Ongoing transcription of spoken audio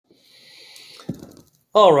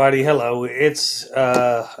Alrighty, hello. It's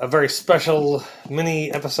a very special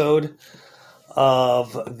mini episode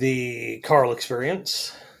of the Carl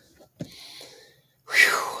experience.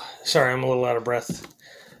 Whew. Sorry, I'm a little out of breath.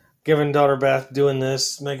 Giving daughter bath, doing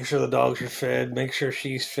this, making sure the dogs are fed, making sure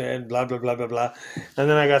she's fed, blah, blah, blah, blah, blah. And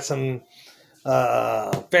then I got some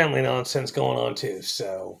family nonsense going on too.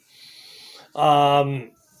 So,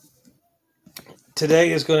 um,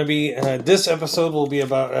 today is going to be, this episode will be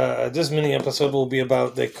about, this mini episode will be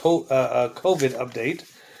about the COVID update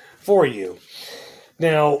for you.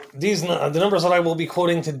 Now, the numbers that I will be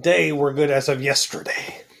quoting today were good as of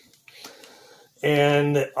yesterday.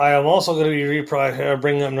 And I am also going to be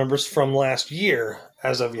bringing up numbers from last year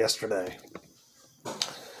as of yesterday.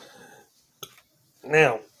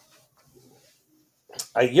 Now,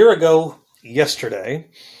 a year ago yesterday,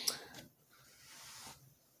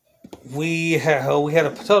 we had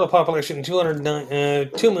a total population of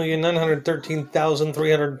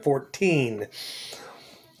 2,913,314.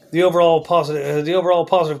 The overall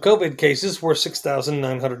positive COVID cases were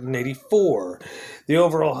 6,984.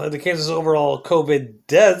 The Kansas overall COVID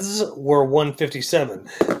deaths were 157.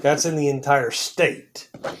 That's in the entire state.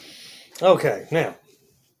 Okay, now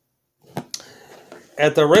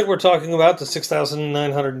at the rate we're talking about, the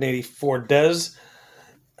 6,984 deaths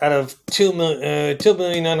out of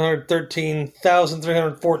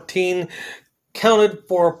 2,913,314 counted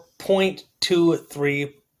for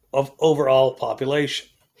 0.23 of overall population.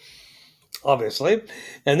 Obviously.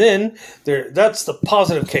 And then that's the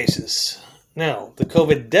positive cases. Now, the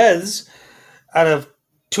COVID deaths out of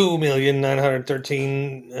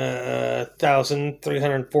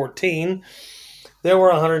 2,913,314, there were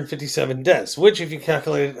 157 deaths, which, if you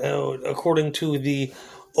calculate it out according to the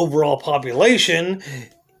overall population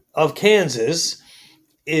of Kansas,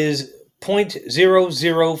 is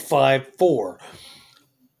 0.0054.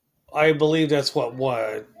 I believe that's what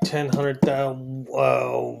 1,000,000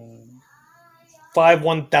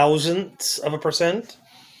 1,000ths of a percent.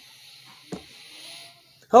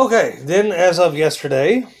 Okay, then as of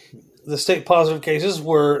yesterday, the state positive cases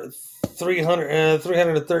were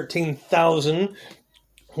 313,000,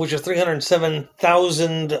 which is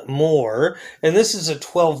 307,000 more, and this is a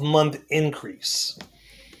 12-month increase.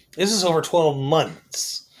 This is over 12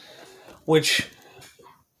 months, which,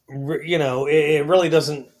 it really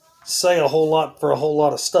doesn't say a whole lot for a whole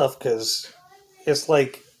lot of stuff, because it's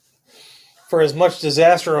like, for as much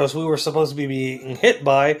disaster as we were supposed to be being hit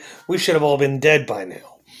by, we should have all been dead by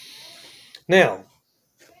now. Now,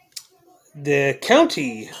 the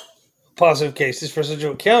county positive cases for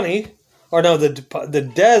Sedgwick County,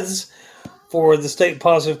 the deaths for the state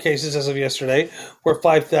positive cases as of yesterday were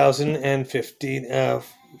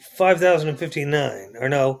 5,059.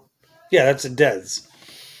 That's the deaths.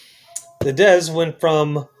 The deaths went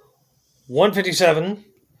from 157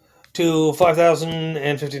 to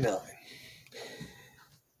 5,059.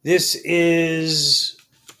 This is,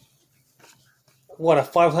 a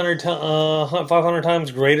 500 times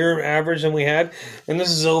greater average than we had, and this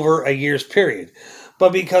is over a year's period.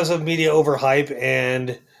 But because of media overhype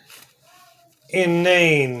and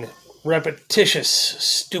inane, repetitious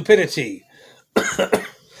stupidity,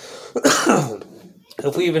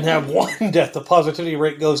 if we even have one death, the positivity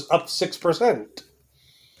rate goes up 6%.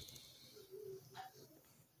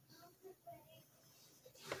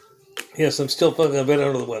 Yes, I'm still feeling a bit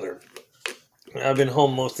under the weather. I've been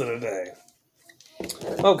home most of the day.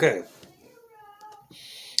 Okay.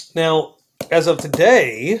 Now, as of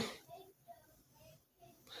today,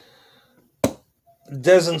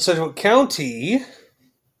 deaths in Sedgwick County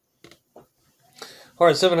are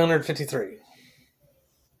at 753.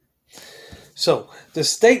 So, the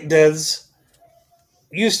state deaths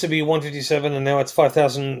used to be 157, and now it's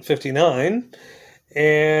 5,059.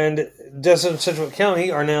 And deaths in Sedgwick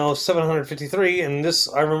County are now 753, and this,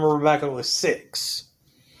 I remember back when it was 6.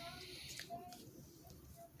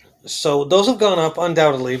 So those have gone up,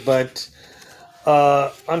 undoubtedly, but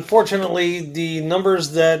unfortunately, the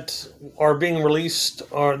numbers that are being released,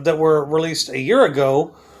 or that were released a year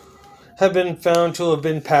ago, have been found to have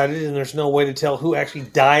been padded, and there's no way to tell who actually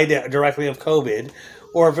died directly of COVID,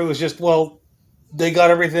 or if it was just, they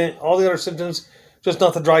got everything, all the other symptoms, just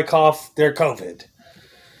not the dry cough, they're COVID.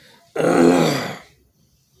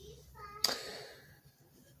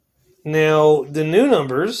 Now, the new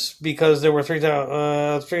numbers, because there were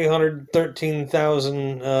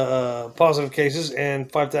 313,000 positive cases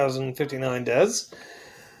and 5,059 deaths,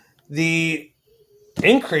 the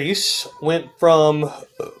increase went from,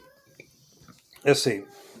 let's see,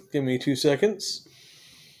 give me 2 seconds.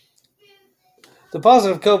 The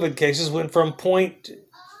positive COVID cases went from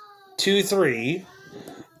 0.23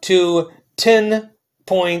 to 10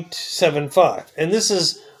 10.75. And this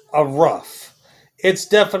is a rough. It's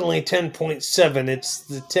definitely 10.7. It's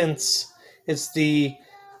the tenths. It's the,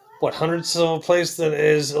 hundredths of a place that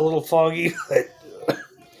is a little foggy.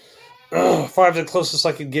 5 is the closest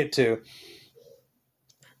I could get to.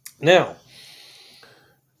 Now,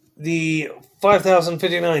 the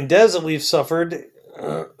 5,059 deaths that we've suffered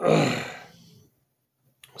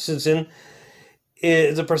since then,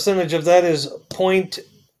 the percentage of that is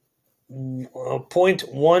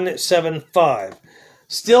 0.175.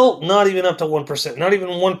 Still not even up to 1%. Not even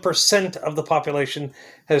 1% of the population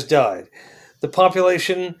has died. The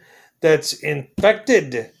population that's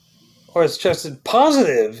infected or is tested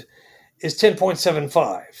positive is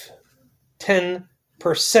 10.75.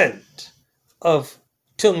 10% of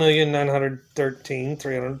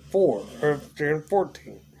 2,913,304 or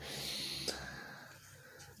 314.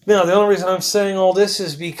 Now, the only reason I'm saying all this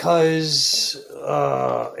is because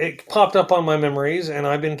it popped up on my memories, and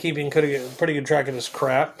I've been keeping pretty good track of this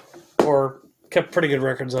crap, or kept pretty good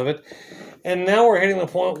records of it. And now we're hitting the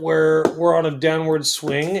point where we're on a downward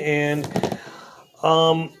swing, and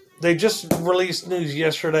they just released news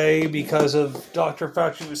yesterday because of Dr.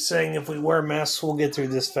 Fauci was saying if we wear masks, we'll get through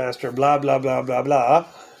this faster, blah, blah, blah, blah, blah.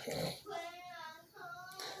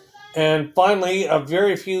 And finally, a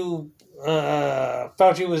very few...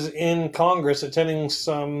 Fauci was in Congress attending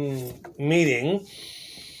some meeting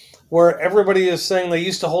where everybody is saying they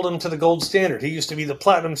used to hold him to the gold standard. He used to be the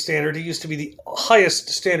platinum standard. He used to be the highest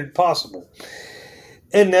standard possible.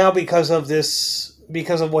 And now because of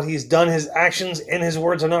what he's done, his actions and his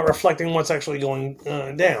words are not reflecting what's actually going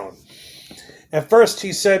down. At first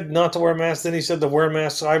he said not to wear masks, then he said to wear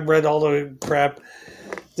masks. I read all the crap.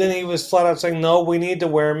 Then he was flat out saying, no, we need to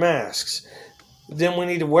wear masks. Then we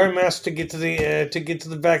need to wear masks to get to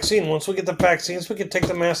the vaccine. Once we get the vaccines, we can take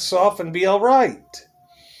the masks off and be all right.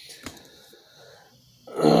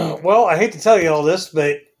 Well, I hate to tell you all this,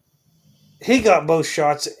 but he got both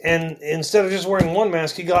shots, and instead of just wearing one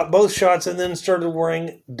mask, he got both shots and then started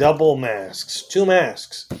wearing double masks, 2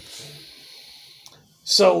 masks.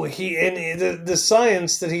 So the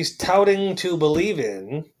science that he's touting to believe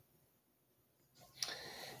in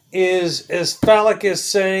is as phallic as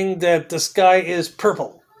saying that the sky is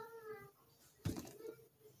purple.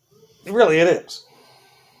 Really, it is.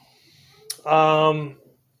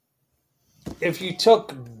 If you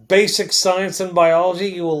took basic science and biology,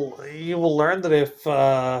 you will learn that if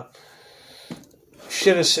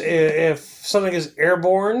something is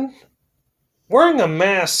airborne, wearing a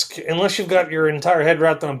mask, unless you've got your entire head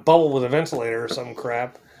wrapped in a bubble with a ventilator or some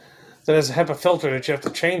crap that has a HEPA filter that you have to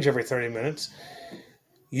change every 30 minutes,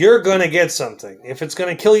 you're going to get something. If it's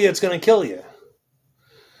going to kill you, it's going to kill you.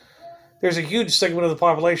 There's a huge segment of the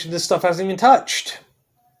population this stuff hasn't even touched.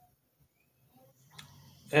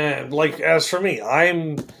 And as for me,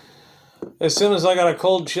 as soon as I got a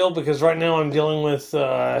cold chill, because right now I'm dealing with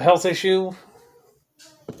a health issue,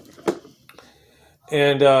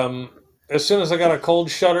 and as soon as I got a cold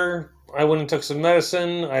shudder, I went and took some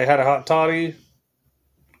medicine. I had a hot toddy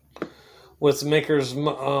with Maker's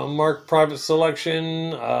Mark Private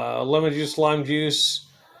Selection, lemon juice, lime juice,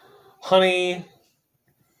 honey,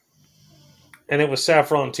 and it was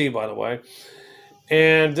saffron tea, by the way.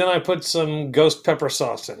 And then I put some ghost pepper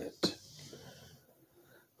sauce in it.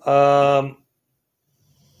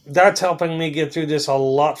 That's helping me get through this a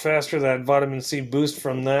lot faster. That vitamin C boost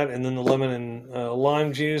from that, and then the lemon and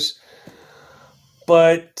lime juice.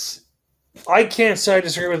 But I can't say I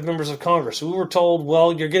disagree with members of Congress. We were told,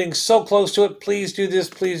 well, you're getting so close to it. Please do this.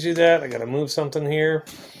 Please do that. I got to move something here.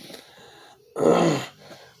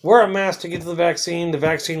 Wear a mask to get to the vaccine. The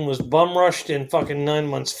vaccine was bum rushed in fucking 9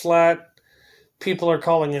 months flat. People are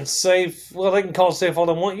calling it safe. Well, they can call it safe all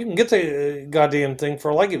they want. You can get the goddamn thing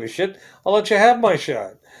for all I give a shit. I'll let you have my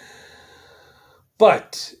shot.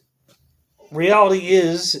 But reality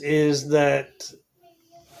is that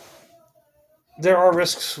there are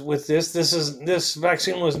risks with this. This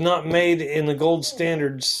vaccine was not made in the gold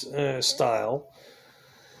standards style,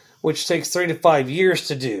 which takes 3 to 5 years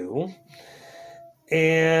to do.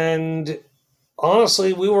 And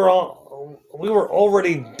honestly, we were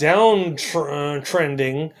already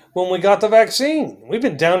downtrending when we got the vaccine. We've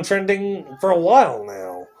been downtrending for a while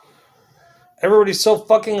now. Everybody's so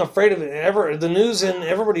fucking afraid of it. The news and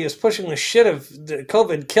everybody is pushing the shit of the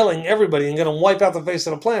COVID killing everybody and going to wipe out the face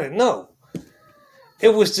of the planet. No.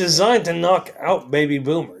 It was designed to knock out baby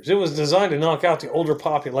boomers. It was designed to knock out the older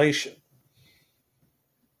population.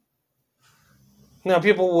 Now,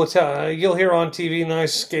 people will tell, you'll hear on TV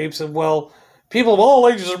nice escapes of, well, people of all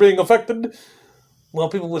ages are being affected. Well,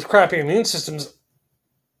 people with crappy immune systems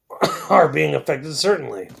are being affected,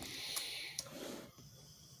 certainly.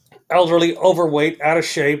 elderly, overweight, out of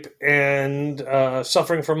shape, and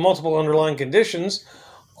suffering from multiple underlying conditions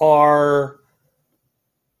are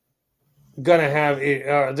gonna have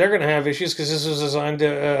they're gonna have issues because this was designed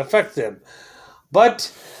to affect them.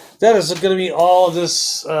 But that is going to be all of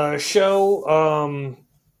this show.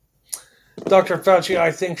 Dr. Fauci,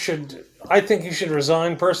 I think he should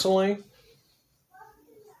resign personally.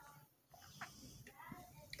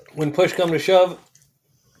 When push comes to shove,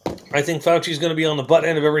 I think Fauci's going to be on the butt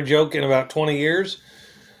end of every joke in about 20 years.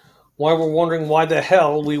 Why we're wondering why the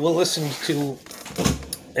hell we will listen to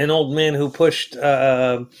an old man who pushed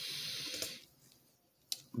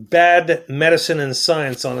bad medicine and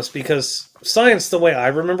science on us, because science, the way I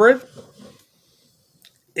remember it,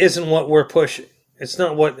 isn't what we're pushing. It's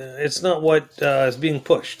not what is being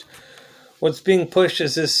pushed. What's being pushed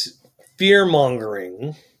is this fear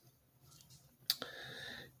mongering.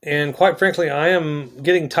 And quite frankly, I am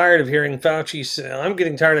getting tired of hearing Fauci. I'm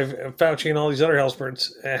getting tired of Fauci and all these other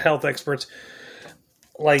health experts.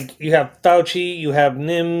 Like, you have Fauci, you have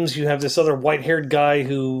Nims, you have this other white-haired guy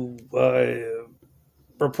who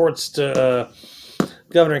reports to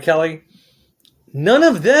Governor Kelly. None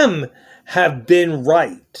of them have been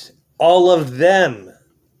right. All of them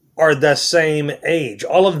are the same age.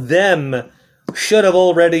 All of them should have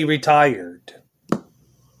already retired.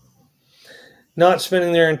 Not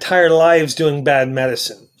spending their entire lives doing bad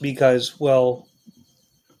medicine because, well,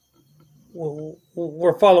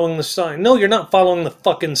 we're following the science. No, you're not following the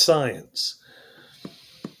fucking science.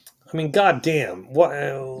 I mean, goddamn.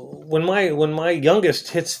 When my youngest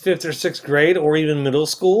hits 5th or 6th grade or even middle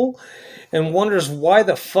school and wonders why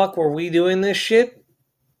the fuck were we doing this shit?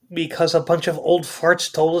 Because a bunch of old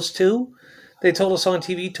farts told us to. They told us on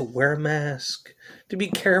TV to wear a mask, to be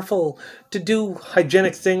careful, to do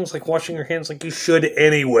hygienic things like washing your hands like you should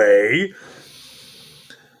anyway.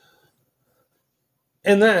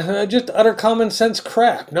 And that just utter common sense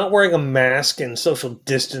crap. Not wearing a mask and social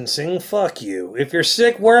distancing. Fuck you. If you're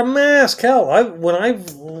sick, wear a mask. Hell, when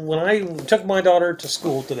I took my daughter to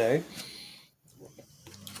school today,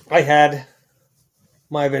 I had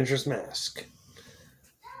my Avengers mask.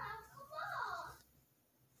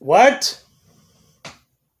 What?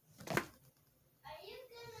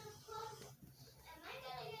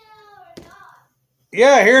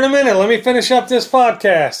 Yeah, here in a minute. Let me finish up this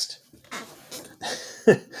podcast.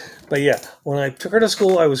 But yeah, when I took her to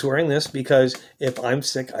school, I was wearing this because if I'm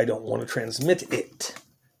sick, I don't want to transmit it.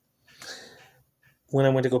 When I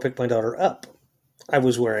went to go pick my daughter up, I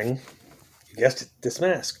was wearing, you guessed it, this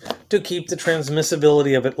mask to keep the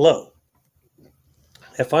transmissibility of it low.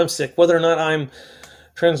 If I'm sick, whether or not I'm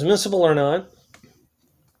transmissible or not,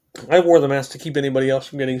 I wore the mask to keep anybody else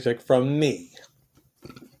from getting sick from me.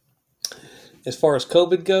 As far as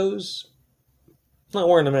COVID goes, I'm not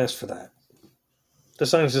wearing a mask for that. The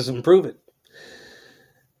science doesn't prove it.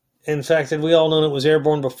 In fact, had we all known it was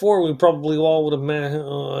airborne before, we probably all would have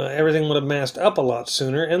everything would have masked up a lot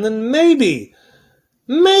sooner, and then maybe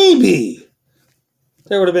there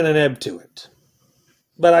would have been an ebb to it.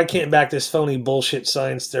 But I can't back this phony bullshit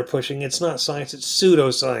science they're pushing. It's not science, it's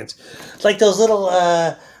pseudoscience. It's like those little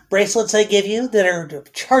bracelets they give you that are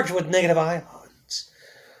charged with negative ions.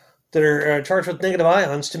 That are charged with negative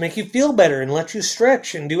ions to make you feel better and let you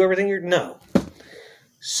stretch and do everything you're... No.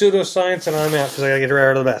 Pseudoscience, and I'm out because I gotta get her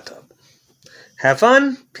out of the bathtub. Have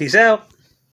fun. Peace out.